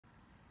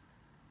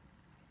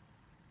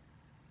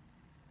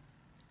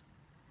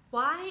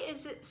Why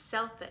is it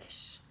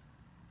selfish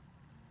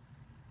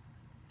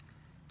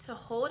to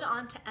hold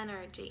on to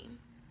energy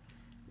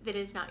that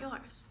is not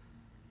yours?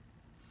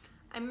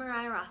 I'm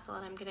Mariah Russell,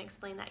 and I'm going to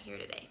explain that here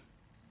today.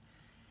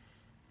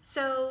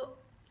 So,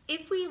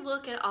 if we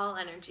look at all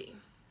energy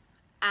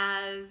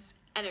as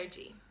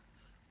energy,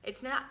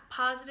 it's not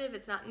positive,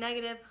 it's not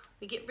negative,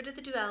 we get rid of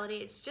the duality,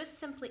 it's just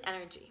simply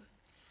energy.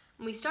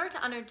 When we start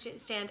to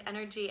understand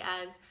energy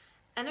as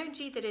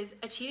energy that is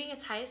achieving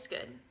its highest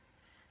good,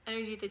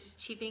 energy that's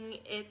achieving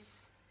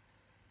its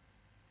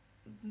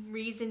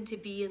reason to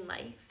be in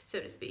life, so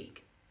to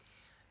speak.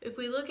 If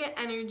we look at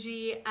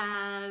energy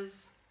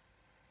as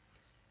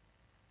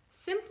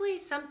simply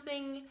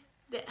something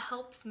that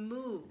helps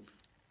move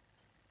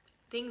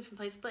things from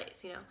place to place,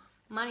 you know,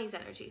 money's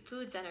energy,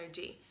 food's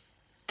energy,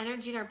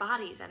 energy in our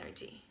body's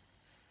energy,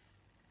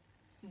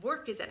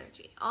 work is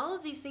energy. All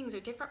of these things are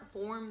different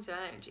forms of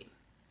energy.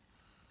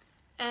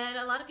 And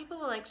a lot of people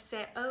will like to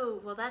say, oh,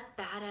 well, that's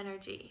bad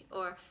energy,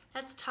 or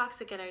that's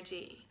toxic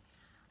energy,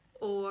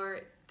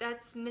 or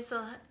that's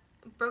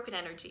broken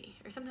energy,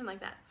 or something like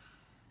that.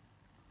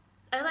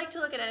 I like to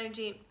look at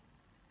energy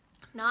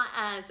not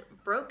as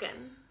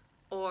broken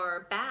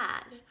or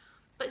bad,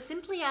 but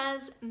simply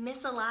as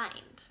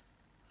misaligned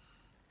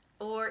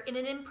or in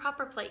an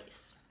improper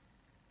place.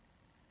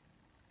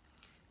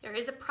 There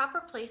is a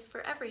proper place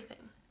for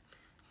everything.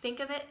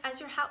 Think of it as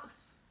your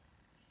house.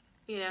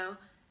 You know,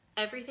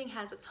 everything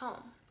has its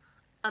home.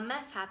 A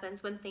mess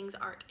happens when things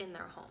aren't in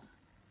their home.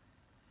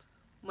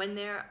 When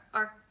there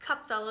are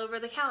cups all over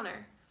the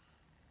counter,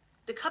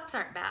 the cups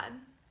aren't bad.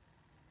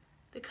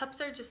 The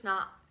cups are just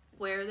not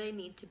where they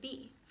need to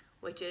be,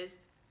 which is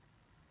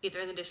either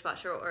in the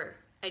dishwasher or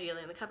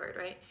ideally in the cupboard,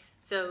 right?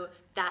 So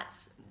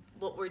that's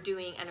what we're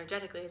doing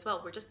energetically as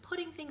well. We're just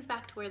putting things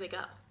back to where they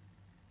go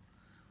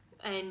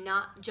and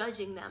not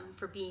judging them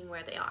for being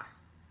where they are.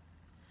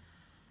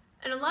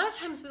 And a lot of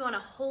times we want to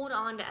hold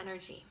on to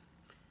energy.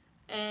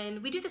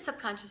 And we do this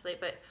subconsciously,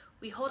 but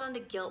we hold on to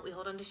guilt, we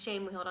hold on to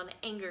shame, we hold on to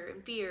anger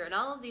and fear and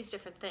all of these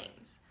different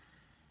things.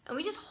 And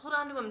we just hold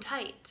on to them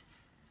tight.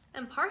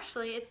 And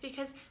partially it's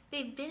because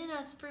they've been in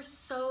us for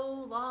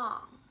so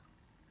long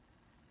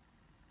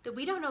that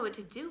we don't know what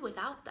to do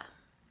without them.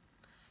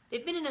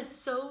 They've been in us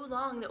so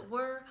long that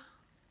we're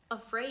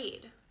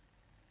afraid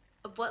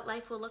of what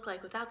life will look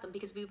like without them,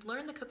 because we've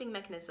learned the coping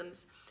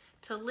mechanisms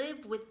to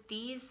live with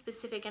these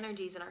specific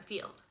energies in our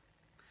field.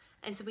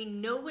 And so we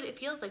know what it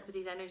feels like with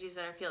these energies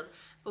in our field,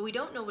 but we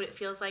don't know what it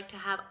feels like to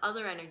have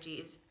other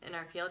energies in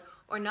our field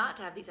or not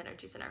to have these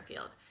energies in our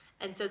field.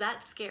 And so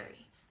that's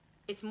scary.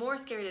 It's more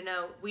scary to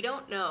know we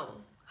don't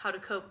know how to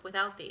cope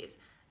without these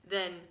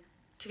than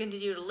to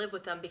continue to live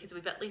with them, because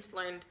we've at least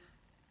learned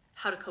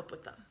how to cope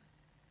with them.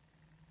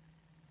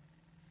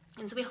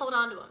 And so we hold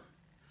on to them.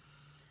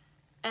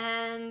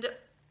 And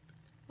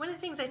one of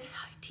the things I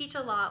teach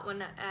a lot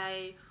when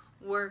I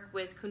work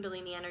with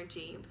Kundalini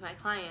energy with my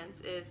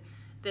clients is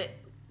that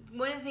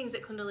one of the things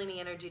that Kundalini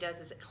energy does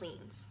is it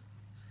cleans.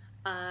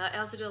 I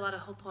also do a lot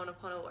of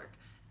Ho'oponopono work,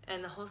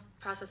 and the whole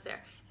process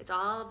there, it's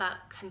all about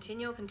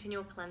continual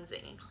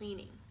cleansing and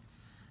cleaning.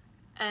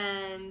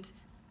 And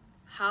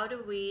how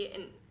do we,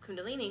 in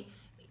Kundalini,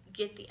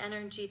 get the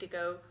energy to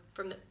go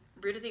from the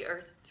root of the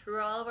earth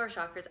through all of our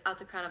chakras out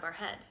the crown of our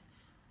head?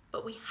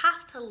 But we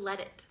have to let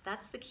it.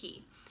 That's the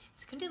key.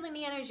 So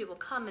Kundalini energy will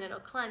come and it'll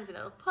cleanse and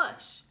it'll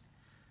push.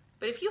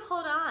 But if you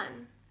hold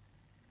on,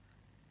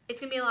 it's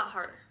going to be a lot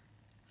harder.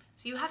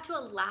 So you have to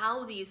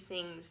allow these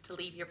things to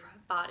leave your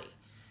body.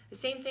 The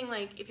same thing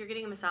like if you're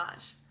getting a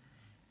massage.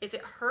 If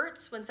it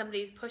hurts when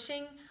somebody's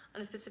pushing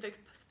on a specific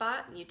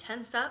spot and you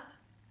tense up,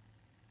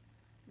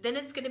 then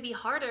it's going to be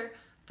harder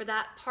for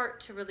that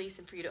part to release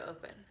and for you to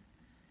open.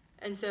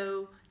 And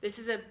so this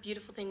is a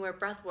beautiful thing where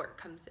breath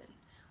work comes in.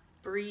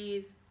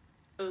 Breathe,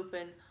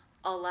 open,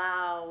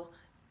 allow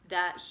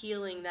that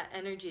healing, that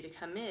energy to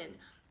come in.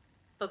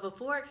 But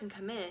before it can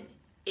come in,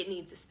 it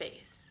needs a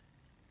space.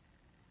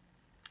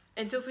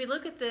 And so if we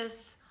look at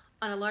this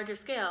on a larger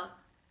scale,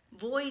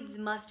 voids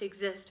must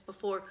exist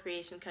before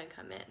creation can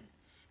come in.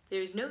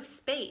 There's no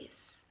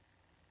space,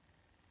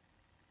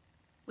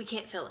 we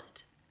can't fill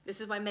it.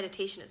 This is why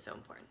meditation is so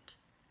important.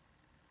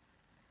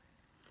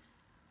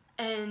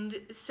 And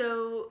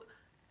so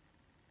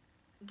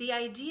the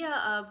idea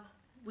of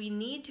we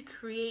need to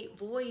create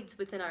voids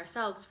within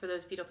ourselves for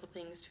those beautiful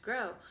things to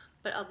grow.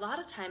 But a lot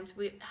of times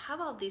we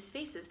have all these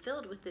spaces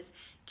filled with this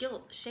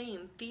guilt,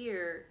 shame,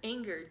 fear,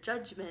 anger,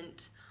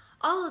 judgment,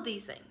 all of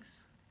these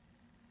things.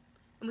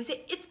 And we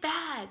say, it's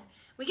bad.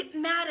 We get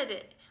mad at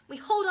it. We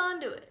hold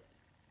on to it.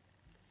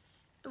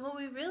 And what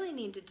we really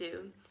need to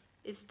do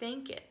is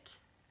thank it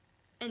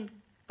and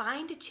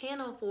find a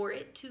channel for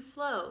it to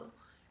flow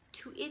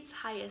to its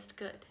highest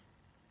good.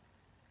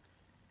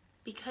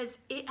 Because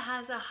it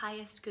has a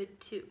highest good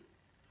too.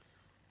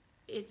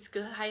 Its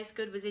highest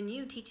good was in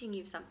you, teaching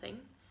you something,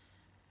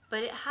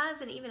 but it has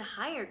an even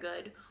higher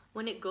good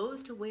when it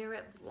goes to where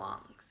it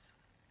belongs.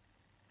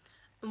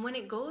 And when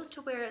it goes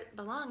to where it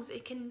belongs,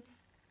 it can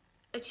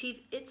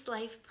achieve its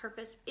life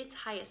purpose, its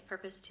highest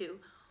purpose too,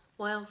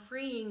 while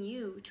freeing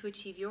you to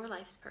achieve your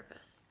life's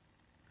purpose.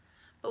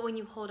 But when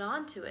you hold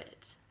on to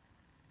it,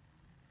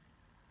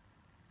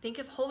 think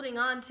of holding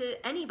on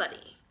to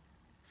anybody.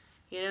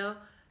 You know,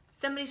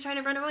 somebody's trying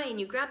to run away and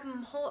you grab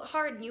them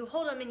hard and you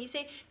hold them and you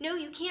say, no,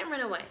 you can't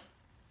run away.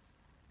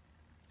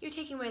 You're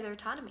taking away their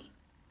autonomy.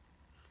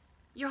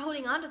 You're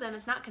holding on to them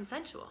as not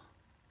consensual.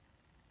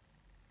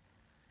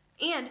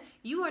 And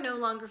you are no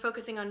longer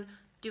focusing on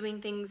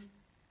doing things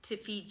to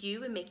feed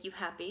you and make you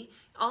happy.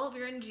 All of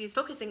your energy is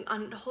focusing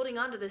on holding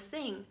on to this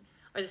thing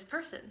or this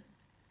person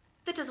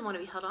that doesn't want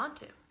to be held on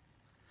to.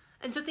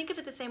 And so think of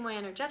it the same way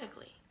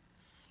energetically.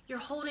 You're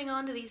holding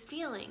on to these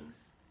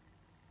feelings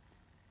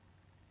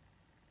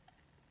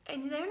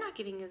and they're not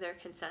giving you their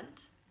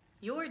consent.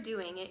 You're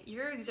doing it.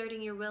 You're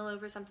exerting your will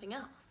over something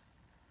else.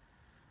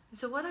 And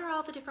so what are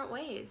all the different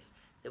ways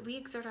that we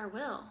exert our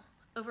will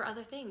over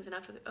other things and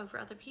over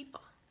other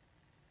people?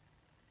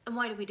 And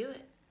why do we do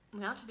it?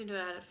 We often do it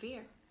out of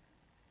fear,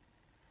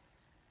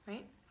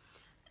 right?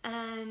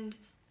 And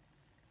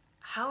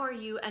how are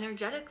you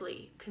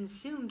energetically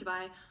consumed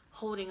by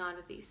holding on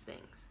to these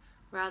things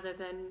rather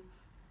than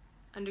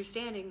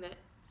understanding that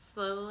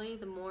slowly,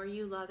 the more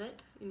you love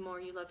it, the more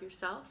you love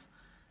yourself,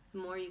 the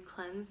more you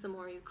cleanse, the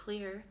more you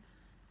clear,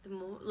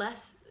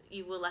 less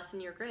you will lessen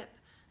your grip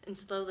and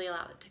slowly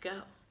allow it to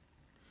go.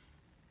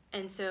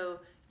 And so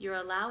you're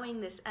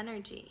allowing this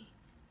energy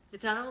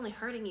that's not only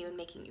hurting you and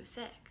making you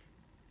sick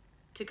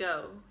to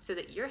go so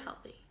that you're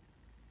healthy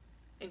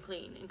and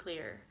clean and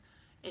clear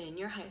and in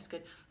your highest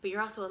good, but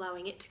you're also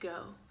allowing it to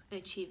go and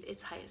achieve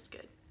its highest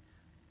good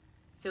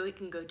so it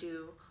can go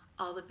do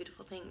all the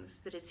beautiful things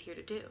that it's here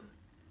to do.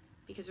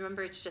 Because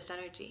remember, it's just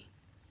energy.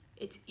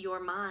 It's your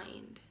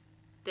mind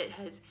that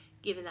has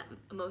given that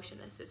emotion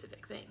a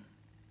specific thing.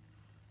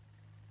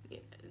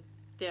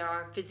 There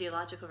are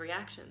physiological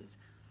reactions.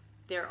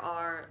 There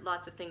are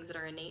lots of things that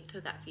are innate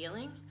to that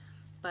feeling,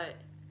 but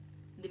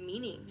the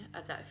meaning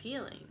of that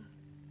feeling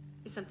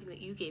is something that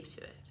you gave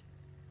to it.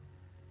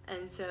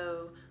 And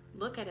so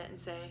look at it and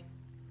say,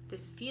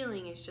 this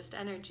feeling is just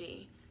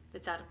energy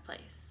that's out of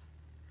place.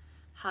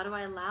 How do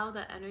I allow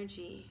that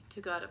energy to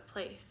go out of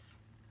place?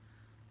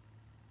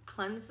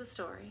 Cleanse the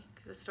story,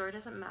 because the story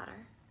doesn't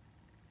matter.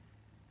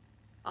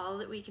 All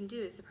that we can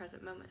do is the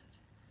present moment.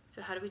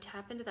 So how do we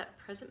tap into that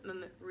present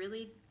moment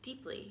really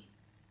deeply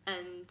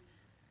and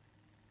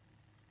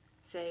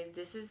say,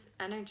 this is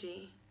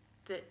energy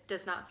that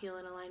does not feel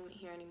in alignment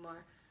here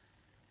anymore.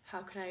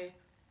 How can I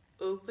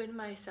open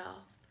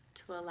myself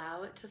to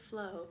allow it to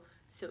flow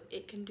so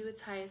it can do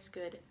its highest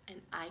good and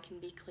I can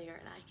be clear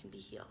and I can be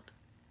healed?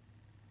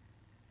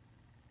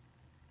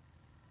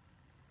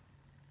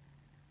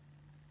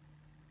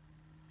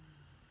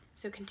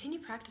 So continue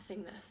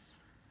practicing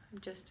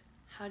this. Just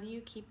how do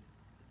you keep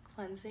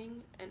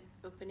cleansing and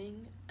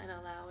opening and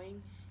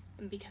allowing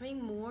and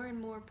becoming more and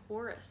more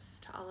porous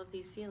to all of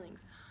these feelings,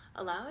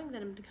 allowing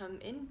them to come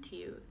into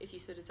you if you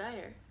so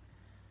desire,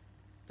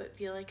 but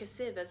feel like a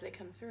sieve as they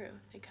come through.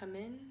 They come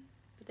in,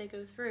 but they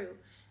go through,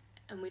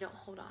 and we don't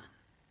hold on.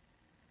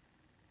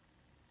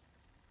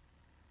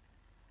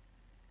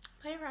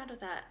 Play around with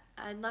that.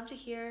 I'd love to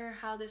hear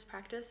how this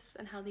practice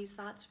and how these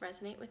thoughts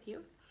resonate with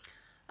you.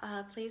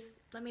 Please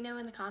let me know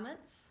in the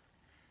comments.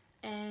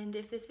 And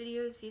if this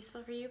video is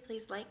useful for you,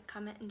 please like,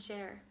 comment, and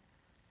share.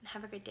 And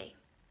have a great day.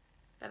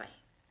 Bye-bye.